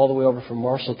driven all the way over from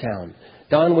Marshalltown.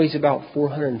 Don weighs about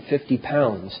 450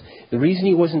 pounds. The reason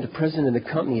he wasn't the president of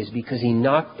the company is because he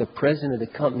knocked the president of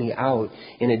the company out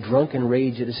in a drunken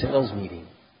rage at a sales meeting.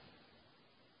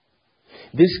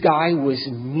 This guy was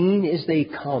mean as they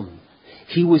come.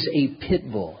 He was a pit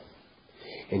bull.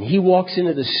 And he walks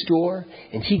into the store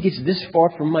and he gets this far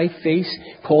from my face,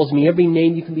 calls me every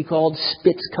name you can be called,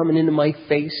 spits coming into my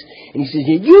face. And he says,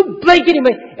 you blankety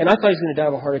blank. And I thought he was going to die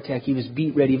of a heart attack. He was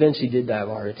beat red. He eventually did die of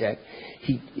a heart attack.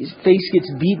 His face gets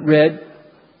beat red.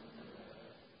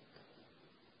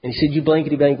 And he said, you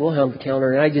blankety blank, we'll hound the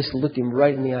calendar. And I just looked him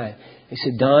right in the eye. I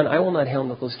said, Don, I will not hound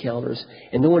up those calendars.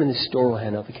 And no one in this store will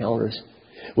hand out the calendars.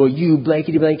 Well, you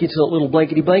blankety blank, it's a little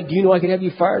blankety blank. Do you know I could have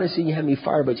you fired? I said, you have me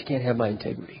fired, but you can't have my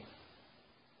integrity.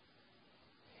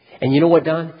 And you know what,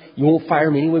 Don? You won't fire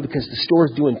me anyway because the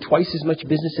store's doing twice as much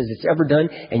business as it's ever done,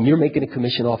 and you're making a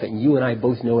commission off it, and you and I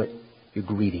both know it. You're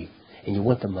greedy, and you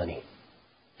want the money.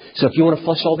 So if you want to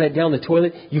flush all that down the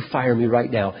toilet, you fire me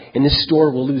right now. And this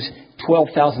store will lose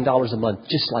 $12,000 a month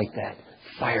just like that.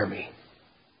 Fire me.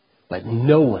 But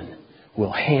no one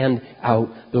will hand out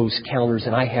those calendars,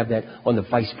 and I have that on the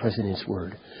vice president's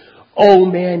word. Oh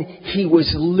man, he was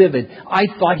livid. I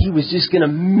thought he was just going to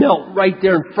melt right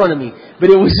there in front of me, but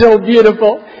it was so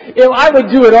beautiful. I would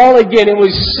do it all again. It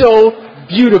was so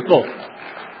beautiful.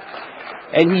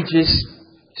 And he just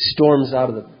storms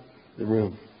out of the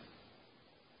room.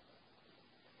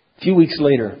 A few weeks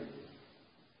later,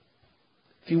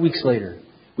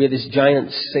 we had this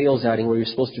giant sales outing where you're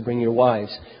supposed to bring your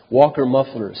wives. Walker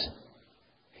Mufflers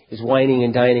is whining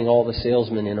and dining all the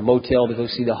salesmen in a motel to go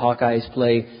see the Hawkeyes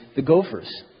play the Gophers.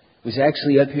 It was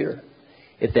actually up here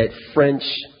at that French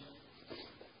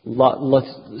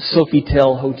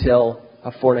Sofitel Hotel,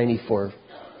 494.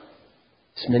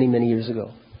 It's many, many years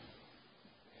ago.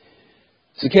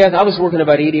 So, Kath, I was working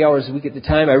about 80 hours a week at the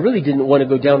time. I really didn't want to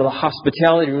go down to the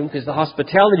hospitality room because the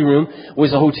hospitality room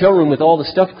was a hotel room with all the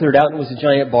stuff cleared out and it was a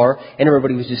giant bar and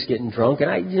everybody was just getting drunk.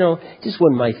 And it just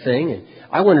wasn't my thing. And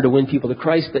I wanted to win people to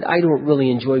Christ, but I don't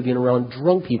really enjoy being around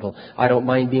drunk people. I don't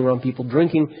mind being around people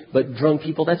drinking, but drunk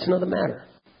people, that's another matter.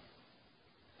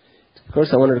 Of course,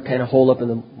 I wanted to kind of hole up in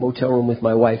the motel room with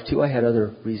my wife, too. I had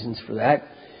other reasons for that.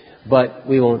 But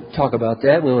we won't talk about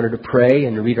that. We wanted to pray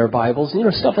and to read our Bibles,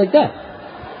 stuff like that.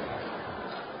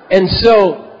 And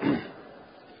so,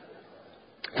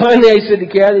 finally I said to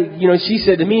Kathy, she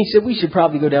said to me, we should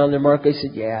probably go down there, Mark. I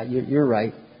said, yeah, you're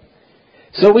right.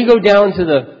 So we go down to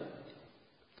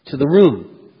the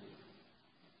room.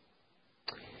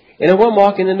 And I'm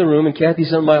walking in the room and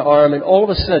Kathy's on my arm and all of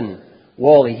a sudden,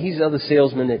 Wally, he's the other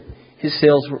salesman that his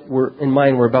sales and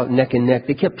mine were about neck and neck.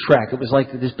 They kept track. It was like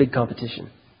this big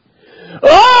competition.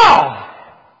 Oh!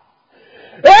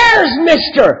 There's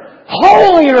Mr.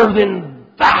 Holier Than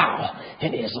Thou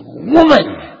and his woman.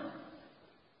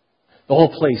 The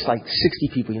whole place, like 60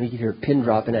 people. You could hear a pin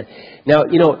drop in it. Now,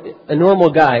 a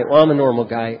normal guy, well, I'm a normal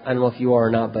guy. I don't know if you are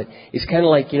or not, but it's kind of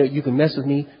like, you can mess with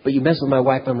me, but you mess with my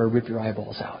wife, I'm going to rip your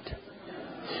eyeballs out.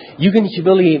 You can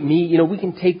humiliate me. We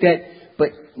can take that, but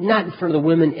not in front of the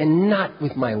women and not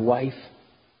with my wife.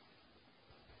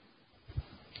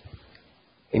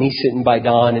 And he's sitting by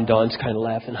Don, and Don's kind of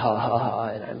laughing, ha, ha, ha.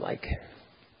 And I'm like,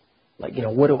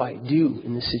 what do I do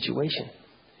in this situation?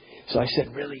 So I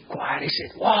said really quiet, I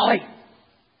said, Wally,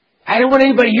 I don't want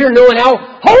anybody here knowing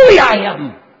how holy I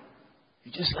am.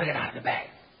 You just let it out of the bag.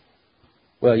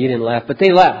 Well, you didn't laugh, but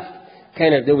they laughed.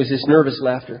 There was this nervous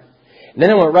laughter. And then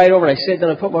I went right over and I sat down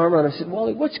and put my arm around him. I said,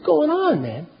 Wally, what's going on,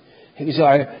 man? He goes,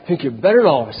 I think you're better than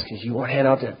all of us because you won't hand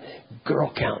out the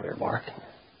girl calendar, Mark.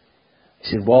 I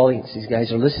said, Wally, these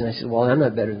guys are listening. I said, Wally, I'm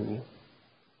not better than you.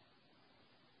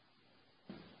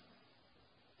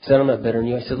 I said, I'm not better than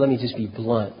you. I said, let me just be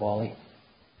blunt, Wally.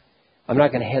 I'm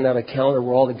not going to hand out a calendar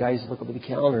where all the guys look up at the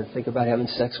calendar and think about having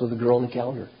sex with a girl on the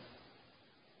calendar.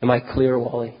 Am I clear,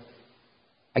 Wally?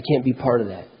 I can't be part of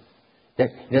that.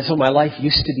 That's what my life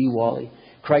used to be, Wally.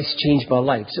 Christ changed my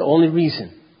life. It's the only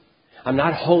reason. I'm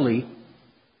not holy.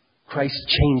 Christ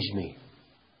changed me.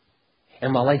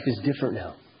 And my life is different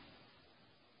now.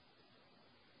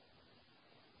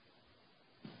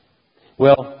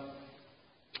 Well,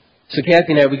 so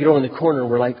Kathy and I, we get over in the corner and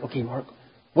we're like, okay, Mark,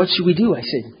 what should we do? I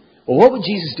said, well, what would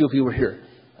Jesus do if he were here?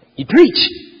 He'd preach.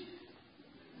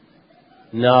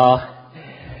 No.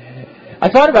 I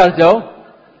thought about it though.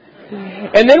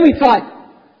 And then we thought,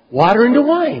 water into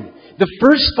wine. The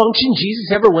first function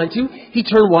Jesus ever went to, he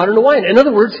turned water into wine. In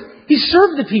other words, he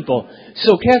served the people.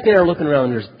 So Kathy and I are looking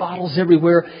around. There's bottles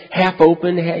everywhere, half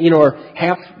open, or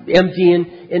half empty,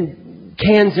 and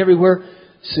cans everywhere.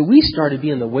 So we started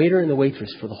being the waiter and the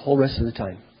waitress for the whole rest of the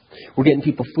time. We're getting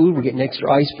people food. We're getting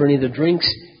extra ice for any of their drinks.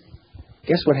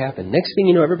 Guess what happened? Next thing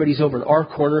you know, everybody's over in our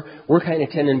corner. We're kind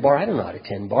of tending bar. I don't know how to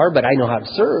tend bar, but I know how to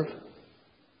serve.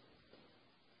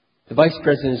 The vice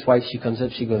president's wife, she comes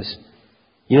up. She goes,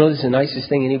 this is the nicest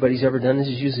thing anybody's ever done. This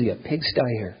is usually a pigsty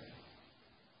here.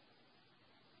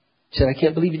 She said, I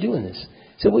can't believe you're doing this.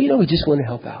 I said, well, we just want to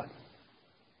help out.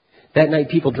 That night,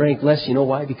 people drank less. You know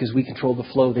why? Because we controlled the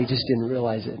flow. They just didn't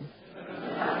realize it.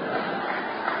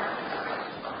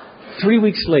 3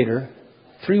 weeks later,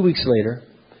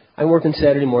 I'm working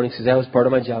Saturday mornings because that was part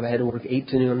of my job. I had to work 8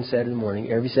 to noon on Saturday morning,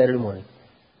 every Saturday morning.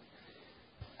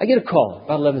 I get a call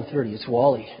about 11:30. It's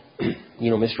Wally,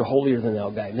 Mr. Holier Than Thou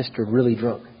guy, Mr. Really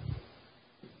Drunk.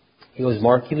 He goes,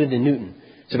 Mark, he lived in Newton.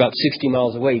 It's about 60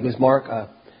 miles away. He goes, Mark, as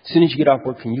soon as you get off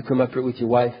work, can you come up here with your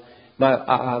wife?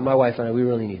 My wife and I, we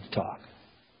really need to talk.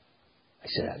 I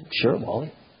said, sure,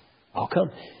 Wally. I'll come.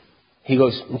 He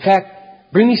goes, in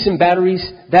fact, bring me some batteries.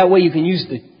 That way you can use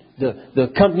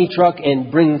the company truck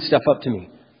and bring stuff up to me.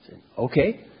 I said,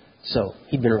 okay. So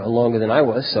he'd been around longer than I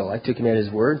was, so I took him at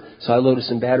his word. So I loaded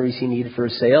some batteries he needed for a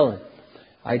sale, and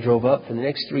I drove up. For the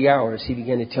next 3 hours, he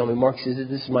began to tell me, Mark says,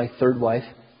 this is my third wife.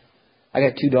 I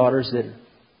got 2 daughters that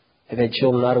have had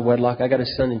children out of wedlock. I got a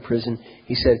son in prison.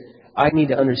 He said, I need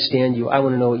to understand you. I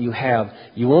want to know what you have.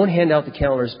 You won't hand out the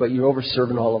calendars, but you're over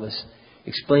serving all of us.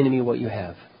 Explain to me what you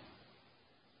have.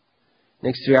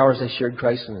 Next 3 hours, I shared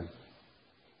Christ with him.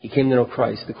 He came to know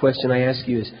Christ. The question I ask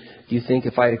you is, do you think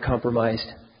if I had compromised,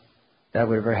 that I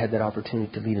would have ever had that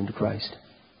opportunity to lead him to Christ?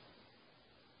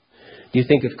 Do you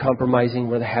think if compromising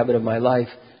were the habit of my life,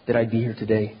 that I'd be here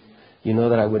today? You know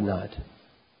that I would not.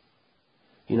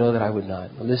 You know that I would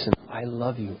not. Well, listen, I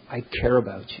love you. I care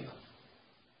about you.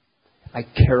 I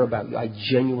care about you. I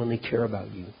genuinely care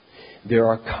about you. There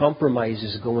are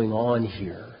compromises going on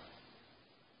here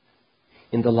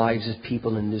in the lives of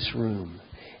people in this room.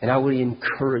 And I would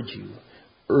encourage you,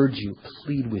 urge you,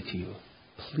 plead with you,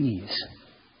 please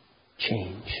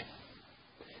change.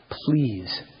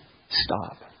 Please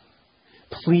stop.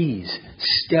 Please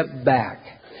step back.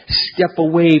 Step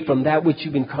away from that which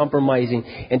you've been compromising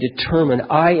and determine,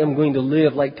 I am going to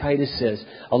live, like Titus says,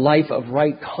 a life of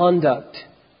right conduct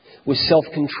with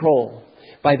self-control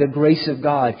by the grace of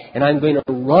God. And I'm going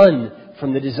to run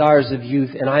from the desires of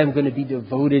youth, and I am going to be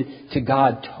devoted to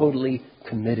God, totally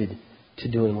committed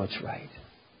to doing what's right.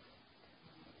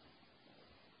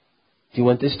 Do you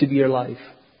want this to be your life?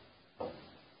 Do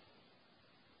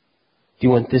you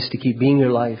want this to keep being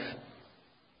your life?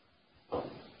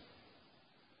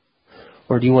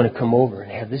 Or do you want to come over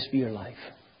and have this be your life?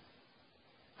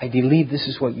 I believe this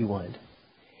is what you want.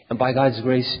 And by God's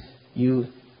grace, you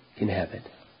can have it.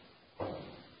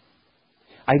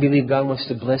 I believe God wants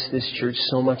to bless this church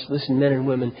so much. Listen, men and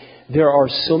women, there are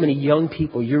so many young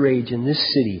people your age in this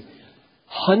city,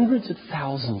 hundreds of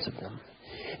thousands of them,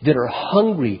 that are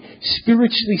hungry,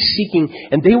 spiritually seeking,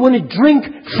 and they want to drink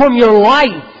from your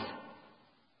life.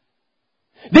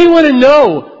 They want to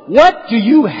know, what do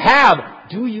you have?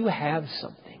 Do you have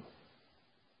something?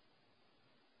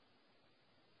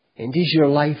 And is your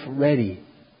life ready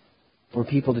for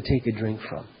people to take a drink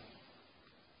from?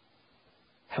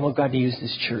 I want God to use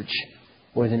this church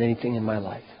more than anything in my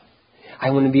life. I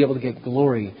want to be able to get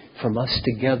glory from us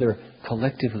together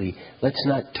collectively. Let's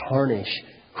not tarnish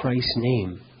Christ's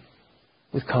name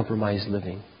with compromised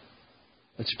living.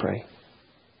 Let's pray.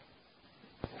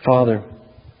 Father,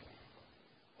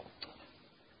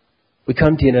 we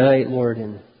come to you tonight, Lord,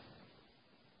 and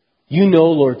you know,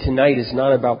 Lord, tonight is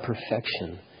not about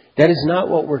perfection. That is not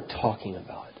what we're talking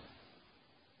about.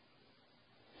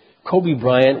 Kobe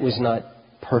Bryant was not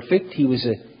perfect. He was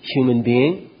a human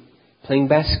being playing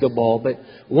basketball, but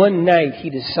one night he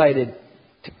decided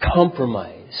to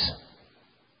compromise.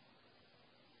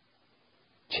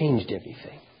 Changed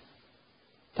everything.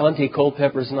 Dante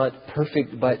Culpepper is not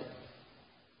perfect, but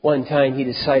one time he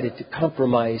decided to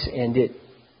compromise, and it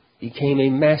became a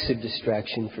massive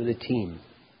distraction for the team.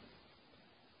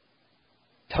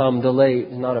 Tom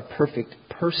DeLay is not a perfect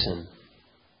person,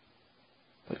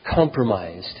 but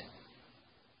compromised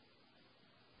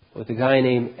with a guy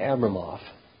named Abramoff.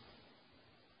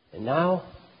 And now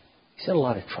he's in a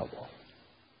lot of trouble.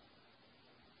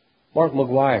 Mark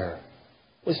McGuire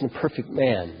wasn't a perfect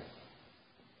man,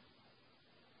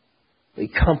 but he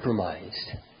compromised.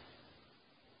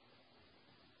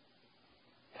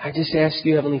 I just ask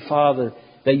you, Heavenly Father,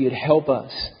 that you'd help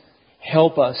us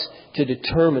to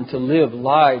determine to live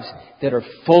lives that are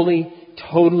fully,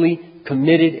 totally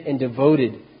committed and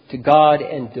devoted to God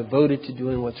and devoted to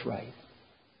doing what's right.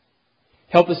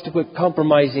 Help us to quit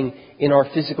compromising in our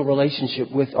physical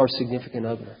relationship with our significant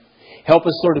other. Help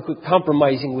us, Lord, to quit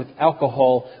compromising with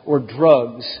alcohol or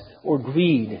drugs or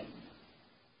greed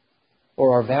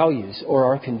or our values or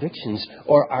our convictions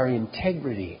or our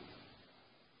integrity.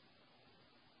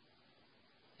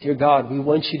 Dear God, we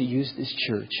want you to use this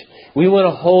church. We want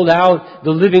to hold out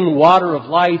the living water of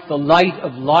life, the light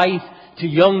of life to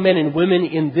young men and women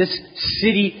in this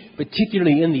city,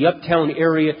 particularly in the uptown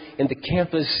area and the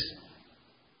campus.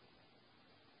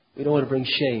 We don't want to bring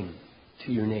shame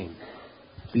to your name.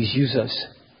 Please use us.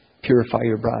 Purify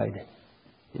your bride.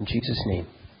 In Jesus' name,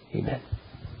 amen.